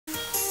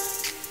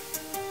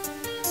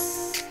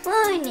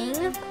morning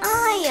with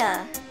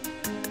Aya.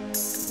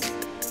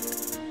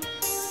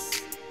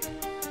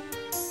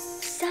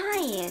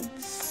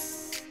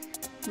 Science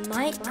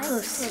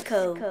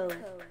Microscope.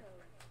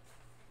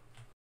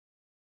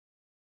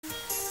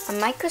 A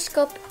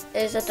microscope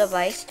is a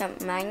device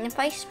that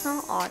magnifies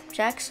small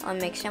objects or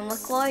makes them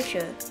look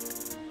larger.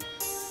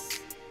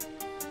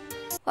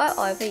 What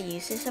are the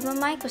uses of a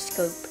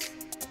microscope?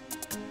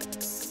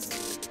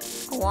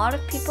 A lot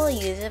of people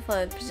use it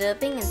for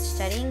observing and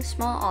studying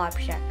small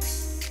objects.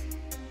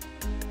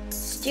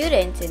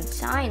 Students in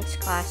science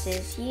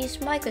classes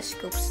use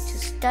microscopes to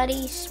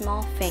study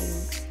small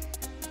things.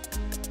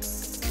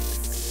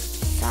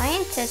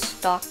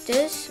 Scientists,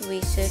 doctors,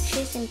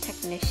 researchers, and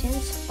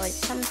technicians are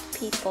some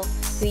people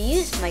who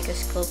use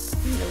microscopes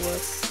in their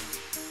work.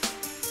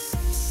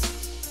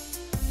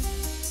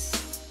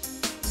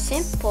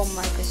 Simple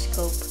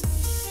microscope.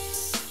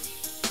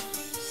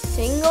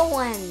 Single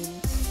lens.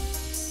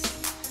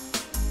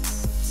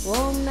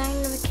 Low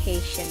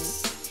magnification.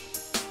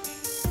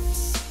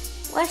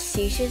 Less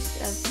uses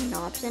of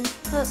knobs and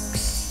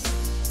hooks.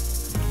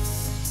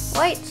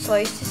 Light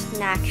source is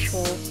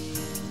natural.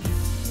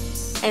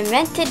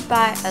 Invented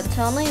by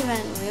Ating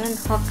and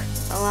Hook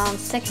around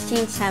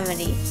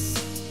 1670.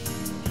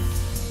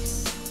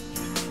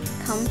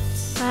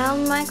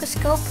 Compound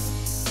microscope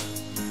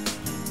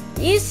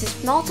uses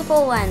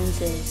multiple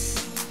lenses.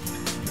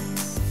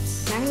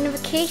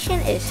 Magnification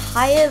is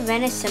higher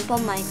than a simple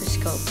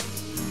microscope.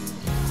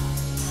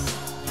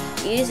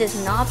 Uses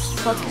knobs to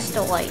focus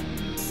the light.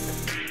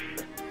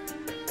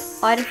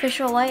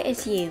 Artificial light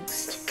is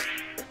used.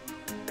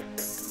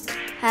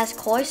 Has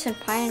coarse and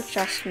fine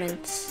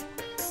adjustments.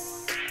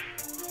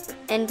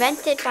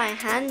 Invented by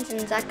Hans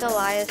and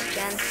Zacharias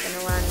Janssen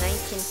around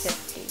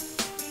 1950.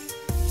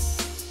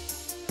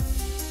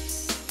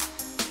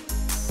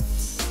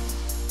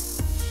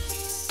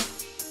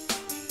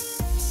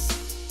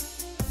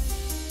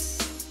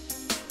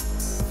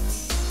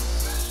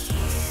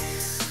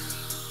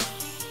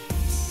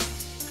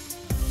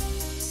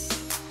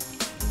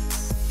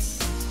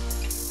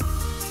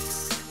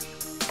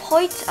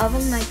 Parts of a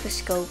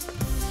microscope.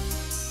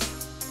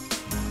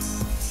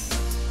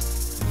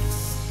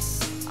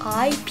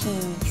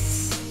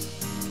 Eyepiece.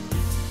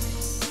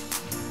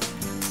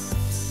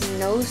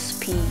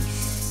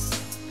 Nosepiece.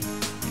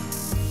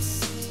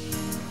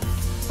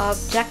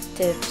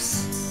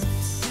 Objectives.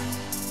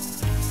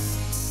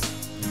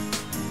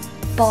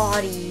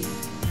 Body.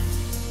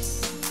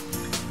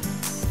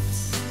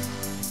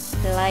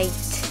 Light.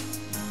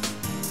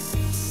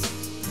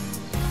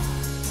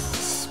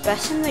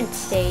 Specimen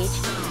stage.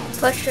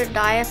 Push your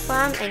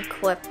diaphragm and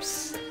clips.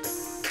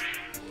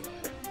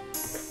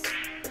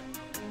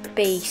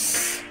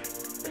 Base.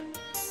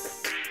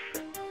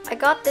 I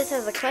got this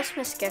as a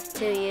Christmas gift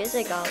 2 years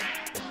ago.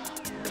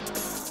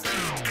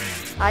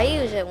 I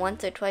use it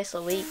once or twice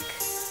a week.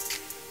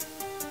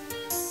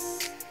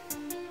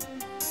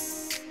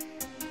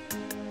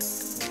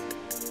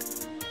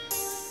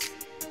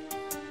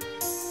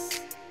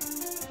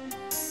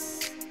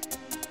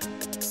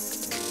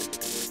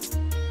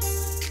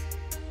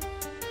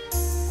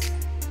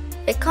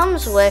 It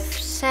comes with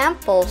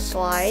sample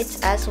slides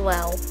as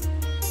well.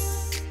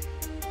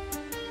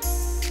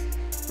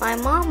 My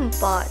mom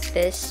bought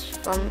this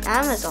from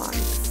Amazon.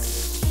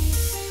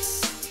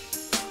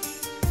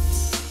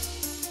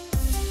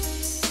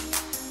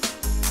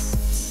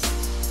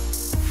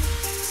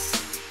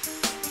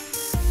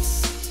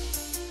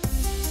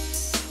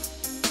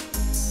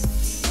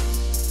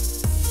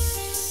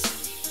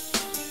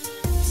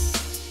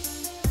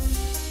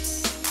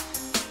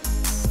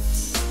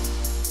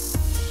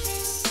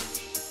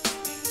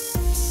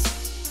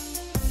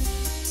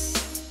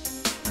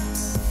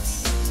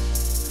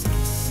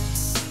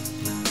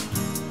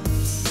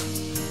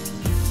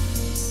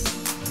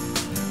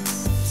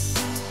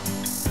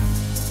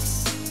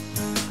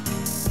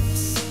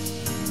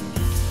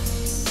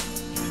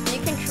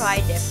 Try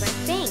different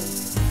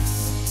things.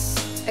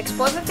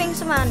 Explore the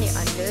things around you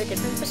under a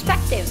different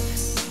perspective.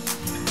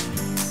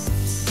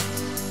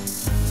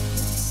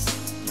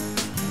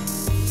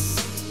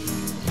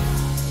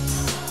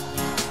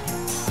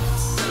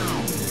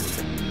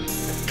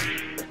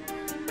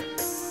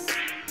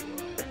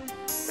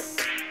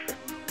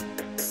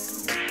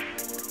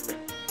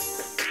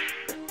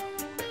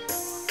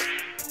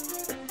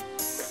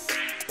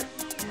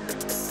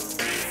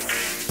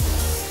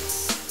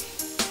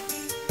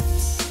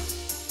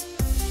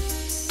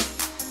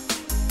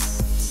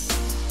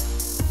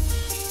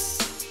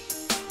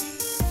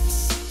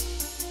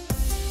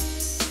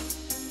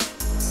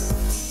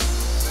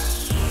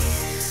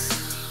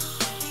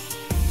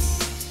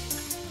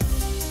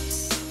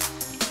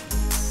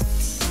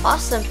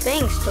 Awesome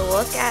things to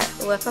look at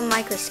with a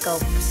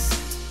microscope.